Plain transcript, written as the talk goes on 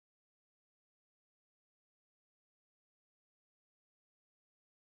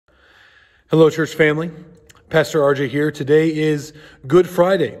Hello, church family. Pastor RJ here. Today is Good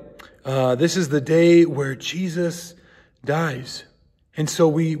Friday. This is the day where Jesus dies. And so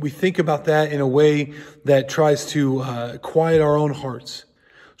we think about that in a way that tries to quiet our own hearts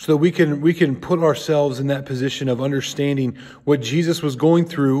so that we can put ourselves in that position of understanding what Jesus was going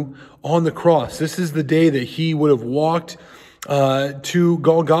through on the cross. This is the day that he would have walked to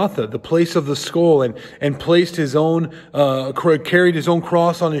Golgotha, the place of the skull, and placed his own, carried his own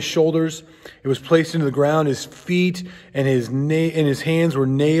cross on his shoulders. It was placed into the ground. His feet and his hands were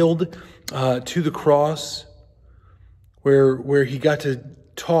nailed to the cross, where he got to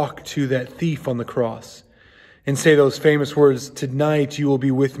talk to that thief on the cross and say those famous words, "Tonight you will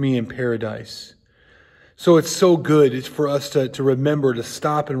be with me in paradise." So it's so good. It's for us to remember, to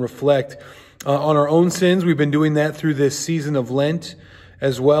stop and reflect on our own sins. We've been doing that through this season of Lent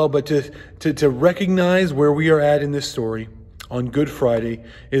as well. But to recognize where we are at in this story on Good Friday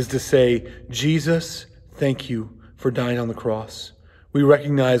is to say, Jesus, thank you for dying on the cross. We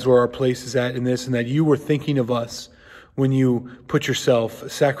recognize where our place is at in this and that you were thinking of us when you put yourself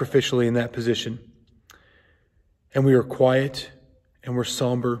sacrificially in that position. And we are quiet and we're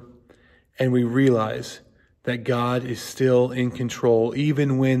somber and we realize that God is still in control,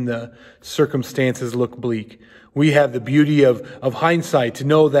 even when the circumstances look bleak. We have the beauty of hindsight to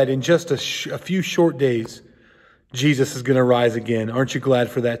know that in just a few short days, Jesus is going to rise again. Aren't you glad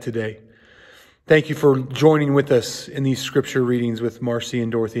for that today? Thank you for joining with us in these scripture readings with Marcy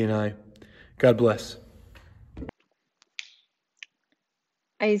and Dorothy and I. God bless.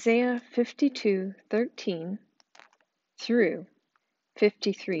 Isaiah 52:13 through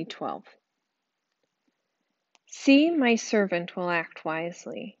 53:12. See, my servant will act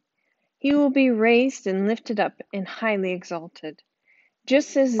wisely. He will be raised and lifted up and highly exalted.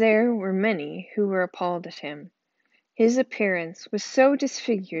 Just as there were many who were appalled at him, his appearance was so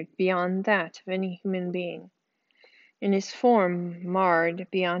disfigured beyond that of any human being, and his form marred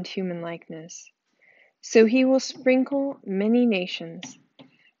beyond human likeness. So he will sprinkle many nations,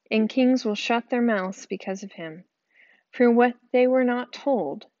 and kings will shut their mouths because of him. For what they were not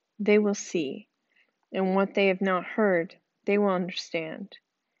told, they will see, and what they have not heard, they will understand.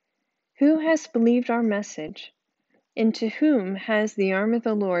 Who has believed our message, and to whom has the arm of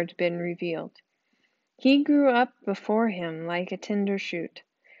the Lord been revealed? He grew up before him like a tender shoot,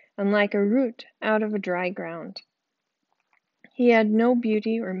 and like a root out of a dry ground. He had no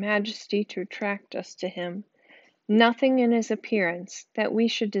beauty or majesty to attract us to him, nothing in his appearance that we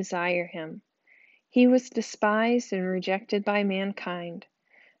should desire him. He was despised and rejected by mankind,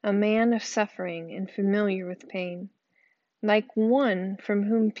 a man of suffering and familiar with pain, like one from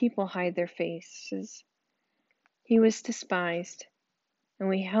whom people hide their faces. He was despised, and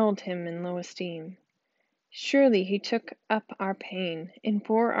we held him in low esteem. Surely he took up our pain and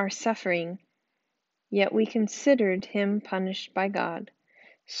bore our suffering, yet we considered him punished by God,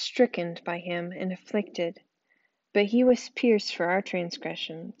 stricken by him and afflicted. But he was pierced for our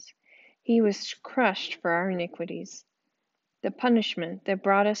transgressions, he was crushed for our iniquities. The punishment that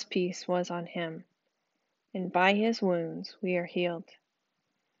brought us peace was on him, and by his wounds we are healed.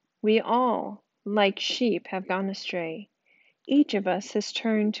 We all, like sheep, have gone astray. Each of us has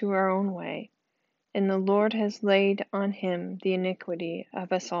turned to our own way, and the Lord has laid on him the iniquity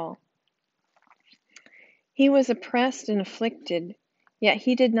of us all. He was oppressed and afflicted, yet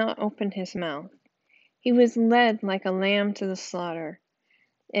he did not open his mouth. He was led like a lamb to the slaughter,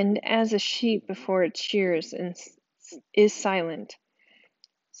 and as a sheep before its shearers is silent,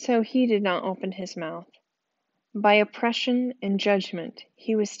 so he did not open his mouth. By oppression and judgment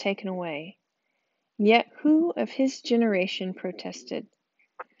he was taken away. Yet who of his generation protested?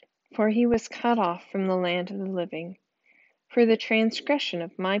 For he was cut off from the land of the living. For the transgression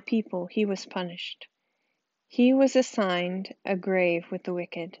of my people he was punished. He was assigned a grave with the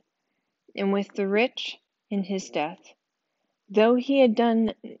wicked, and with the rich in his death, though he had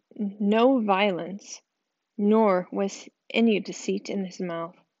done no violence, nor was any deceit in his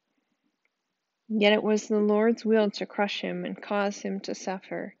mouth. Yet it was the Lord's will to crush him and cause him to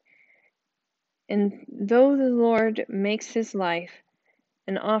suffer. And though the Lord makes his life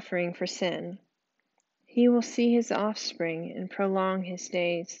an offering for sin, he will see his offspring and prolong his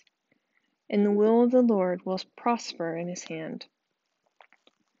days, and the will of the Lord will prosper in his hand.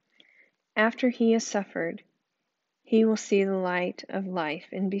 After he has suffered, he will see the light of life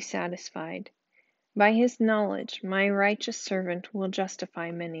and be satisfied. By his knowledge my righteous servant will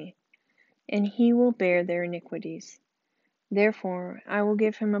justify many, and he will bear their iniquities. Therefore I will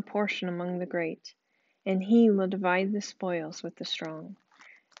give him a portion among the great, and he will divide the spoils with the strong,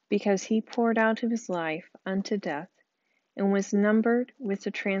 because he poured out his life unto death, and was numbered with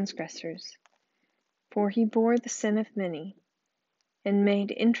the transgressors. For he bore the sin of many, and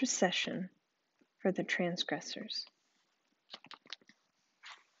made intercession for the transgressors.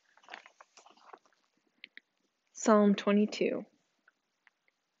 Psalm 22.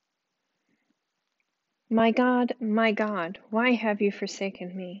 My God, why have you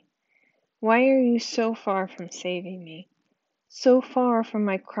forsaken me? Why are you so far from saving me, so far from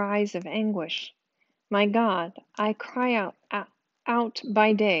my cries of anguish? My God, I cry out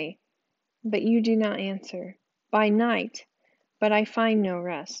by day, but you do not answer, by night, but I find no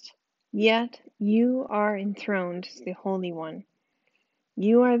rest. Yet you are enthroned as the Holy One.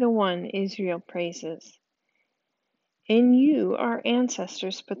 You are the one Israel praises. In you our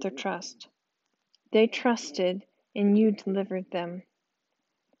ancestors put their trust. They trusted, and you delivered them.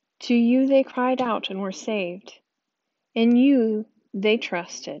 To you they cried out and were saved. In you they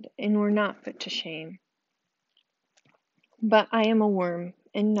trusted and were not put to shame. But I am a worm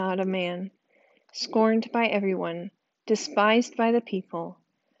and not a man, scorned by everyone, despised by the people.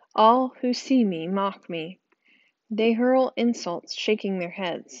 All who see me mock me. They hurl insults, shaking their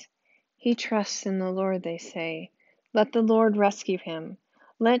heads. He trusts in the Lord, they say. Let the Lord rescue him.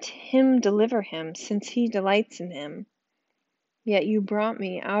 Let him deliver him, since he delights in him. Yet you brought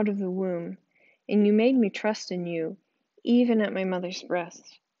me out of the womb, and you made me trust in you, even at my mother's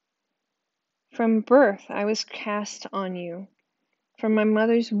breast. From birth I was cast on you. From my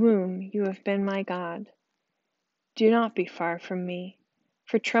mother's womb you have been my God. Do not be far from me,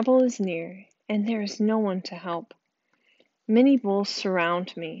 for trouble is near, and there is no one to help. Many bulls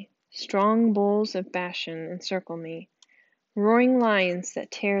surround me, strong bulls of Bashan encircle me, roaring lions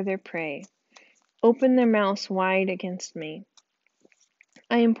that tear their prey, open their mouths wide against me.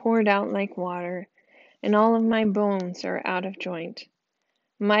 I am poured out like water, and all of my bones are out of joint.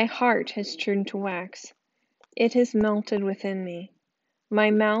 My heart has turned to wax, it has melted within me. My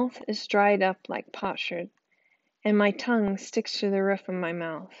mouth is dried up like potsherd, and my tongue sticks to the roof of my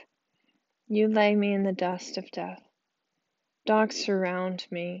mouth. You lay me in the dust of death. Dogs surround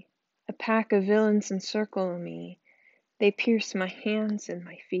me. A pack of villains encircle me. They pierce my hands and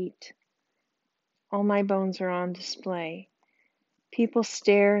my feet. All my bones are on display. People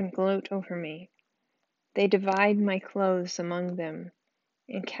stare and gloat over me. They divide my clothes among them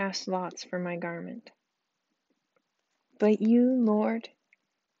and cast lots for my garment. But you, Lord,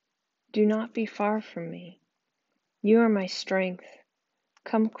 do not be far from me. You are my strength.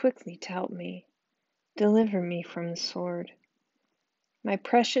 Come quickly to help me. Deliver me from the sword, my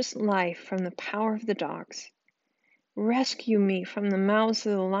precious life from the power of the dogs. Rescue me from the mouths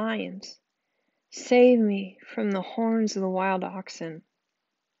of the lions. Save me from the horns of the wild oxen.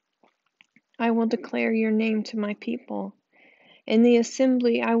 I will declare your name to my people. In the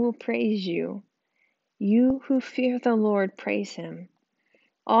assembly I will praise you. You who fear the Lord, praise him.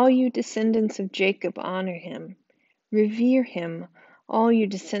 All you descendants of Jacob, honor him. Revere him, all you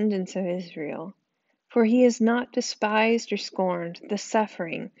descendants of Israel. For he has not despised or scorned the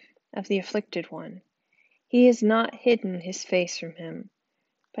suffering of the afflicted one. He has not hidden his face from him,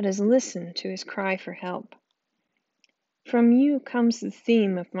 but has listened to his cry for help. From you comes the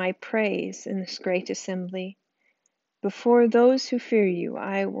theme of my praise in this great assembly. Before those who fear you,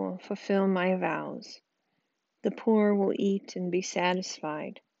 I will fulfill my vows. The poor will eat and be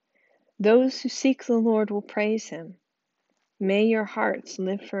satisfied. Those who seek the Lord will praise him. May your hearts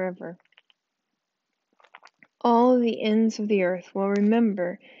live forever. All the ends of the earth will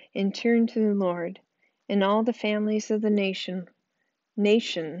remember and turn to the Lord, and all the families of the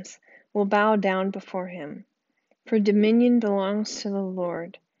nations will bow down before him. For dominion belongs to the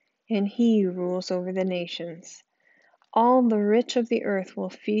Lord, and he rules over the nations. All the rich of the earth will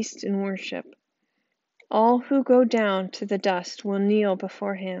feast and worship. All who go down to the dust will kneel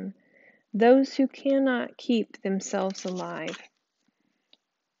before him, those who cannot keep themselves alive.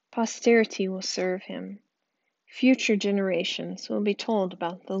 Posterity will serve him. Future generations will be told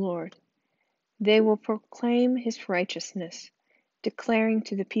about the Lord. They will proclaim his righteousness, declaring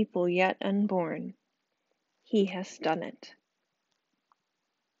to the people yet unborn, he has done it.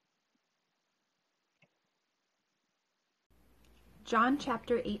 John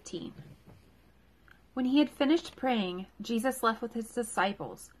chapter 18. When he had finished praying, Jesus left with his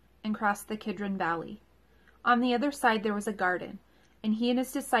disciples and crossed the Kidron Valley. On the other side there was a garden, and he and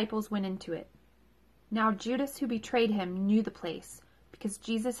his disciples went into it. Now Judas, who betrayed him, knew the place, because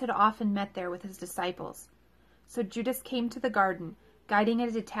Jesus had often met there with his disciples. So Judas came to the garden, guiding a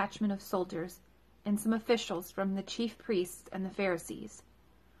detachment of soldiers and some officials from the chief priests and the Pharisees.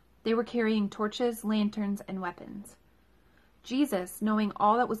 They were carrying torches, lanterns, and weapons. Jesus, knowing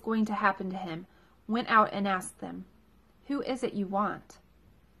all that was going to happen to him, went out and asked them, "Who is it you want?"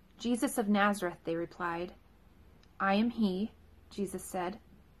 "Jesus of Nazareth," they replied. "I am he," Jesus said,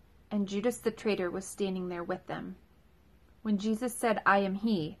 and Judas the traitor was standing there with them. When Jesus said, "I am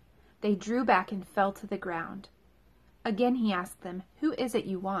he," they drew back and fell to the ground. Again he asked them, "Who is it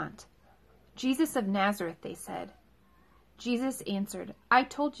you want?" "Jesus of Nazareth," they said. Jesus answered, "I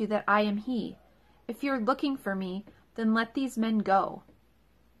told you that I am he. If you're looking for me, then let these men go."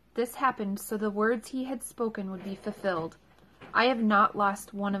 This happened so the words he had spoken would be fulfilled. "I have not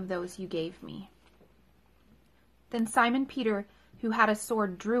lost one of those you gave me." Then Simon Peter, who had a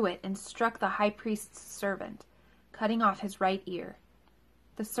sword, drew it and struck the high priest's servant, cutting off his right ear.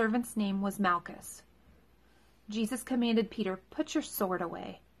 The servant's name was Malchus. Jesus commanded Peter, "Put your sword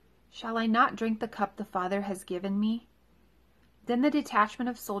away. Shall I not drink the cup the Father has given me?" Then the detachment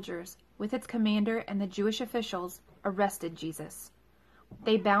of soldiers, with its commander and the Jewish officials, arrested Jesus.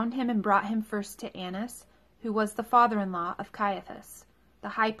 They bound him and brought him first to Annas, who was the father-in-law of Caiaphas, the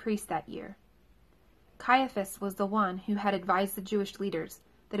high priest that year. Caiaphas was the one who had advised the Jewish leaders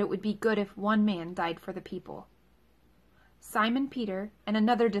that it would be good if one man died for the people. Simon Peter and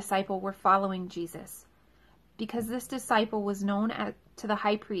another disciple were following Jesus. Because this disciple was known to the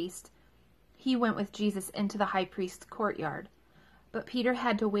high priest, he went with Jesus into the high priest's courtyard, but Peter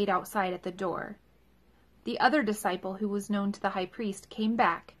had to wait outside at the door. The other disciple, who was known to the high priest, came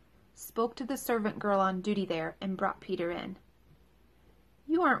back, spoke to the servant girl on duty there, and brought Peter in.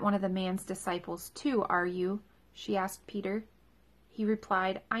 "You aren't one of the man's disciples, too, are you?" she asked Peter. He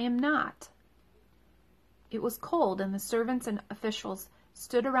replied, "I am not." It was cold, and the servants and officials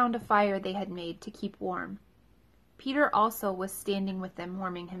stood around a fire they had made to keep warm. Peter also was standing with them,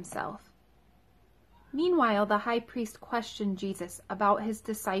 warming himself. Meanwhile, the high priest questioned Jesus about his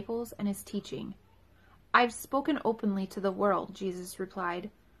disciples and his teaching. "I've spoken openly to the world," Jesus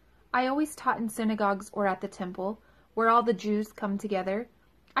replied. "I always taught in synagogues or at the temple, where all the Jews come together.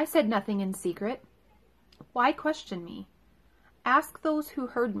 I said nothing in secret. Why question me? Ask those who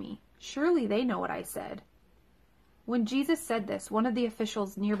heard me. Surely they know what I said." When Jesus said this, one of the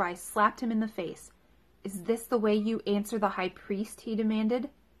officials nearby slapped him in the face. "Is this the way you answer the high priest?" he demanded.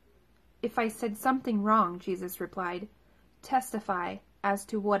 "If I said something wrong," Jesus replied, "testify as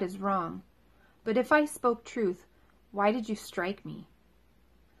to what is wrong. But if I spoke truth, why did you strike me?"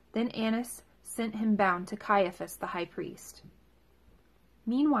 Then Annas sent him bound to Caiaphas the high priest.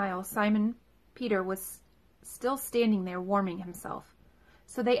 Meanwhile, Simon Peter was still standing there warming himself.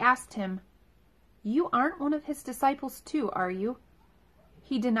 So they asked him, "You aren't one of his disciples too, are you?"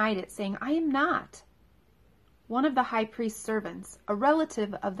 He denied it, saying, "I am not." One of the high priest's servants, a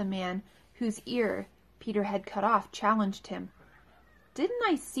relative of the man whose ear Peter had cut off, challenged him. "Didn't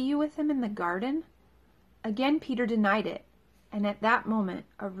I see you with him in the garden?" Again Peter denied it, and at that moment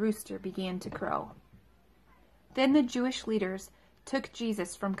a rooster began to crow. Then the Jewish leaders took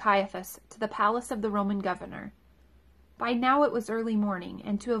Jesus from Caiaphas to the palace of the Roman governor. By now it was early morning,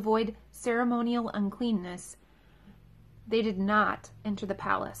 and to avoid ceremonial uncleanness, they did not enter the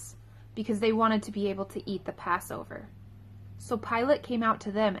palace, because they wanted to be able to eat the Passover. So Pilate came out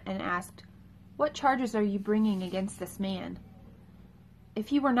to them and asked, "What charges are you bringing against this man?" "If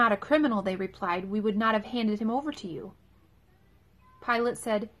he were not a criminal," they replied, "we would not have handed him over to you." Pilate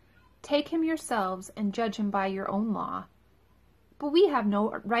said, "Take him yourselves and judge him by your own law." "But we have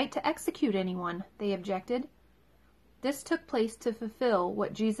no right to execute anyone," they objected. This took place to fulfill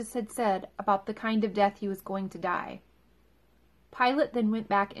what Jesus had said about the kind of death he was going to die. Pilate then went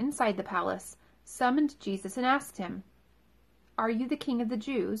back inside the palace, summoned Jesus, and asked him, "Are you the king of the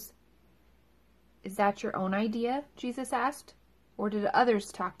Jews?" "Is that your own idea?" Jesus asked. "Or did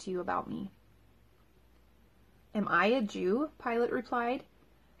others talk to you about me?" "Am I a Jew?" Pilate replied.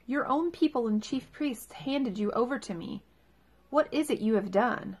 "Your own people and chief priests handed you over to me. What is it you have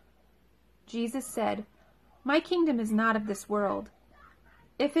done?" Jesus said, "My kingdom is not of this world.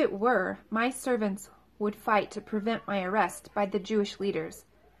 If it were, my servants would fight to prevent my arrest by the Jewish leaders.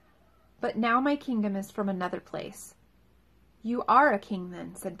 But now my kingdom is from another place." "You are a king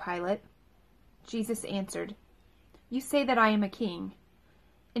then," said Pilate. Jesus answered, "You say that I am a king.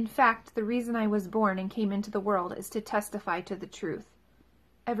 In fact, the reason I was born and came into the world is to testify to the truth.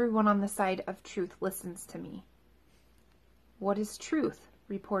 Everyone on the side of truth listens to me." "What is truth?"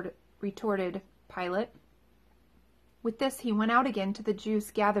 retorted Pilate. With this he went out again to the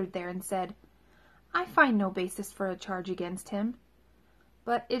Jews gathered there and said, "I find no basis for a charge against him.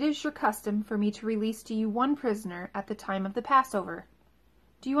 But it is your custom for me to release to you one prisoner at the time of the Passover.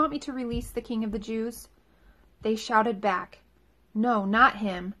 Do you want me to release the King of the Jews?" They shouted back, "No, not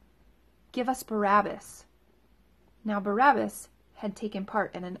him. Give us Barabbas." Now Barabbas had taken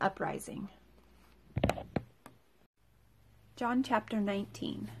part in an uprising. John chapter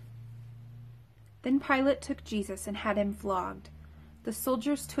 19. Then Pilate took Jesus and had him flogged. The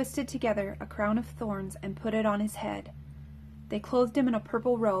soldiers twisted together a crown of thorns and put it on his head. They clothed him in a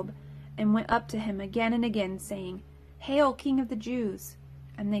purple robe and went up to him again and again, saying, "Hail, King of the Jews!"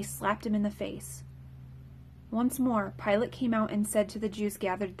 And they slapped him in the face. Once more Pilate came out and said to the Jews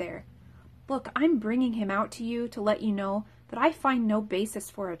gathered there, "Look, I'm bringing him out to you to let you know that I find no basis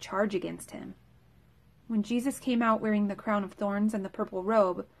for a charge against him." When Jesus came out wearing the crown of thorns and the purple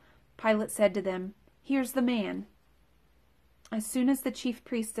robe, Pilate said to them, "Here's the man." As soon as the chief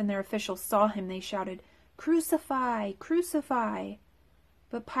priests and their officials saw him, they shouted, "Crucify! Crucify!"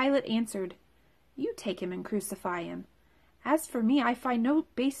 But Pilate answered, "You take him and crucify him. As for me, I find no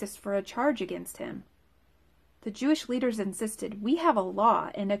basis for a charge against him." The Jewish leaders insisted, "We have a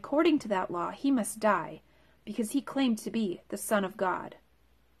law, and according to that law he must die, because he claimed to be the Son of God."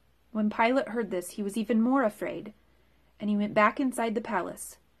 When Pilate heard this, he was even more afraid, and he went back inside the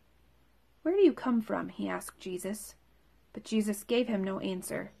palace. "Where do you come from?" he asked Jesus. But Jesus gave him no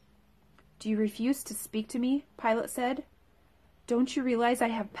answer. "Do you refuse to speak to me?" Pilate said. "Don't you realize I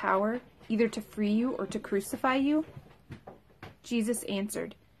have power either to free you or to crucify you?" Jesus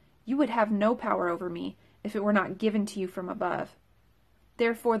answered, "You would have no power over me if it were not given to you from above.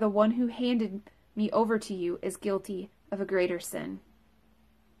 Therefore the one who handed me over to you is guilty of a greater sin."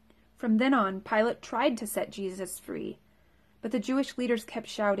 From then on, Pilate tried to set Jesus free, but the Jewish leaders kept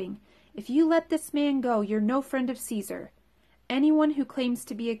shouting, "If you let this man go, you're no friend of Caesar. Anyone who claims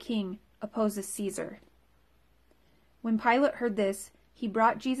to be a king opposes Caesar." When Pilate heard this, he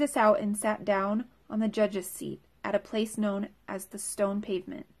brought Jesus out and sat down on the judge's seat at a place known as the Stone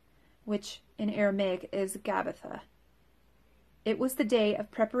Pavement, which in Aramaic is Gabbatha. It was the day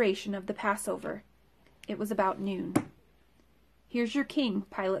of preparation of the Passover. It was about noon. "Here's your king,"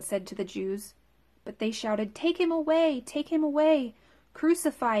 Pilate said to the Jews. But they shouted, "Take him away! Take him away!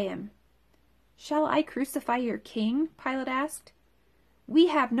 Crucify him!" "Shall I crucify your king?" Pilate asked. "We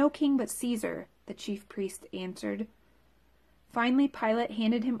have no king but Caesar," the chief priest answered. Finally, Pilate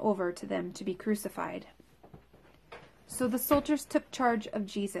handed him over to them to be crucified. So the soldiers took charge of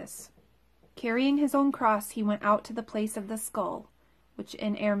Jesus. Carrying his own cross, he went out to the place of the skull, which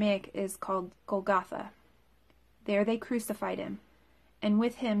in Aramaic is called Golgotha. There they crucified him, and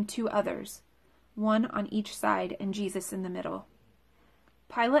with him 2 others, one on each side and Jesus in the middle.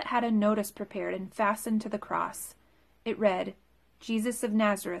 Pilate had a notice prepared and fastened to the cross. It read, "Jesus of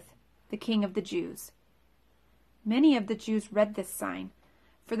Nazareth, the King of the Jews." Many of the Jews read this sign,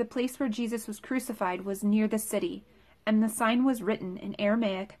 for the place where Jesus was crucified was near the city, and the sign was written in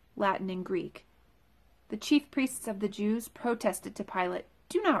Aramaic, Latin, and Greek. The chief priests of the Jews protested to Pilate,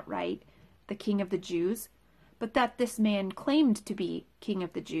 "Do not write, 'the King of the Jews,' but that this man claimed to be King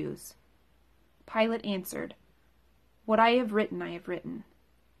of the Jews." Pilate answered, "What I have written, I have written."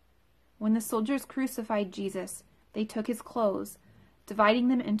 When the soldiers crucified Jesus, they took his clothes, dividing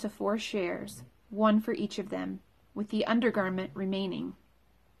them into 4 shares, one for each of them, with the undergarment remaining.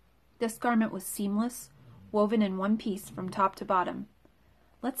 This garment was seamless, woven in one piece from top to bottom.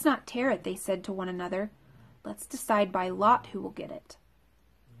 "Let's not tear it," they said to one another. "Let's decide by lot who will get it."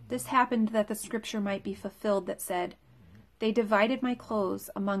 This happened that the scripture might be fulfilled that said, "They divided my clothes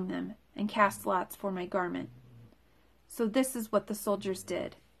among them and cast lots for my garment." So this is what the soldiers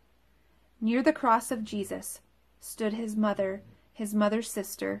did. Near the cross of Jesus stood his mother's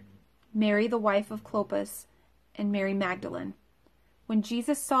sister, Mary the wife of Clopas, and Mary Magdalene. When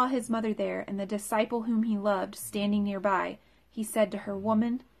Jesus saw his mother there and the disciple whom he loved standing nearby, he said to her,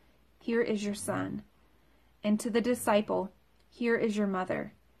 "Woman, here is your son." And to the disciple, "Here is your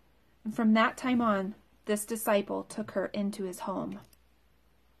mother." And from that time on, this disciple took her into his home.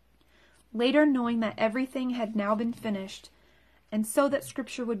 Later, knowing that everything had now been finished, and so that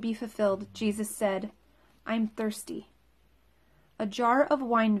scripture would be fulfilled, Jesus said, "I'm thirsty." A jar of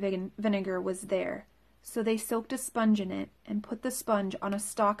wine vinegar was there, so they soaked a sponge in it and put the sponge on a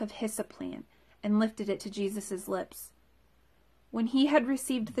stalk of hyssop plant and lifted it to Jesus' lips. When he had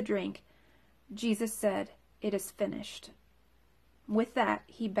received the drink, Jesus said, "It is finished." With that,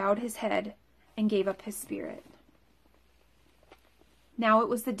 he bowed his head and gave up his spirit. Now it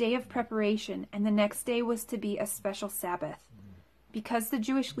was the day of preparation, and the next day was to be a special Sabbath. Because the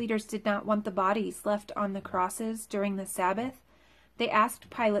Jewish leaders did not want the bodies left on the crosses during the Sabbath, they asked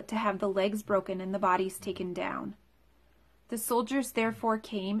Pilate to have the legs broken and the bodies taken down. The soldiers therefore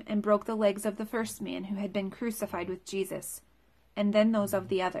came and broke the legs of the first man who had been crucified with Jesus, and then those of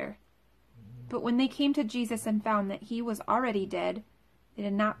the other. But when they came to Jesus and found that he was already dead, they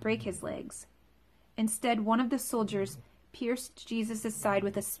did not break his legs. Instead, one of the soldiers pierced Jesus' side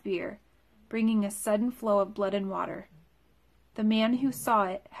with a spear, bringing a sudden flow of blood and water. The man who saw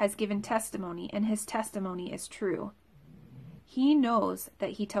it has given testimony, and his testimony is true. He knows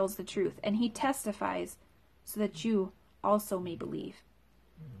that he tells the truth, and he testifies so that you also may believe.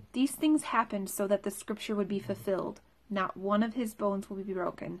 These things happened so that the scripture would be fulfilled. Not one of his bones will be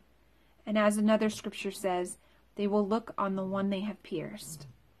broken. And as another scripture says, they will look on the one they have pierced.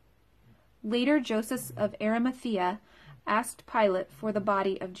 Later, Joseph of Arimathea asked Pilate for the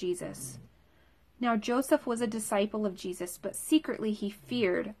body of Jesus. Now Joseph was a disciple of Jesus, but secretly he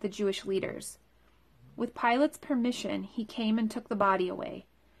feared the Jewish leaders. With Pilate's permission, he came and took the body away.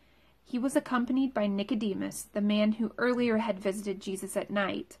 He was accompanied by Nicodemus, the man who earlier had visited Jesus at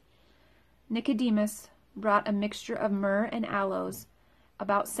night. Nicodemus brought a mixture of myrrh and aloes,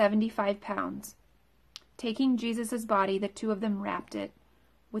 about 75 pounds. Taking Jesus' body, the two of them wrapped it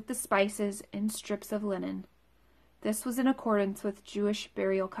with the spices in strips of linen. This was in accordance with Jewish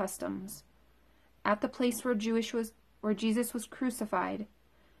burial customs. At the place where Jesus was crucified,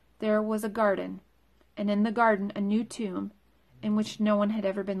 there was a garden, and in the garden a new tomb in which no one had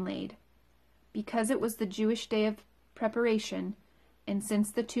ever been laid. Because it was the Jewish day of preparation, and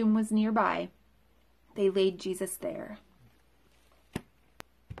since the tomb was nearby, they laid Jesus there.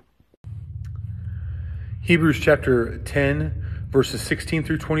 Hebrews chapter 10, verses 16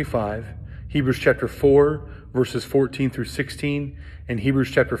 through 25, Hebrews chapter 4, verses 14 through 16, and Hebrews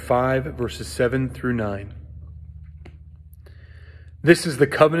chapter 5, verses 7 through 9. This is the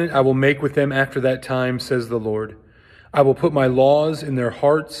covenant I will make with them after that time, says the Lord. I will put my laws in their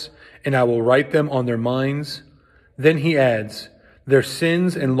hearts, and I will write them on their minds. Then he adds, their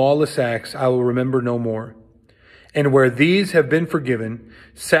sins and lawless acts I will remember no more. And where these have been forgiven,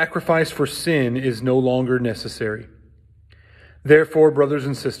 sacrifice for sin is no longer necessary. Therefore, brothers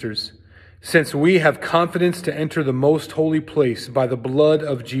and sisters, since we have confidence to enter the most holy place by the blood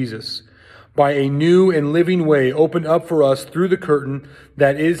of Jesus, by a new and living way opened up for us through the curtain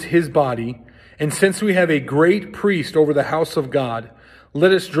that is his body, and since we have a great priest over the house of God,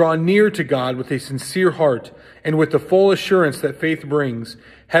 let us draw near to God with a sincere heart and with the full assurance that faith brings,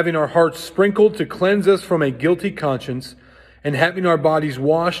 having our hearts sprinkled to cleanse us from a guilty conscience, and having our bodies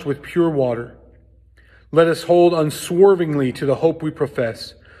washed with pure water. Let us hold unswervingly to the hope we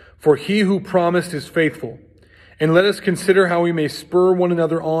profess, for he who promised is faithful. And let us consider how we may spur one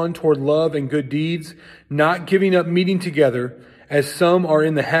another on toward love and good deeds, not giving up meeting together, as some are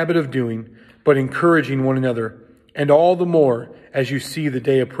in the habit of doing, but encouraging one another, and all the more as you see the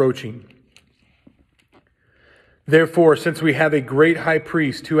day approaching. Therefore, since we have a great high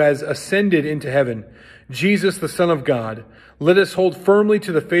priest who has ascended into heaven, Jesus the Son of God, let us hold firmly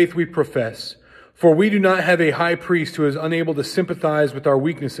to the faith we profess. For we do not have a high priest who is unable to sympathize with our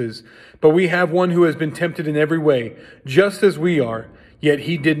weaknesses, but we have one who has been tempted in every way, just as we are, yet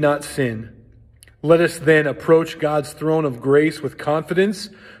he did not sin. Let us then approach God's throne of grace with confidence,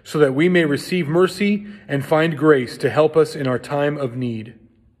 so that we may receive mercy and find grace to help us in our time of need.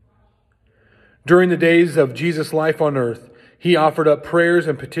 During the days of Jesus' life on earth, he offered up prayers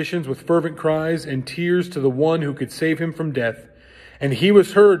and petitions with fervent cries and tears to the one who could save him from death, and he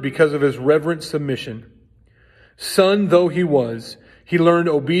was heard because of his reverent submission. Son though he was, he learned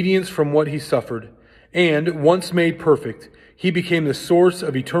obedience from what he suffered, and, once made perfect, he became the source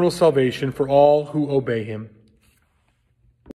of eternal salvation for all who obey him.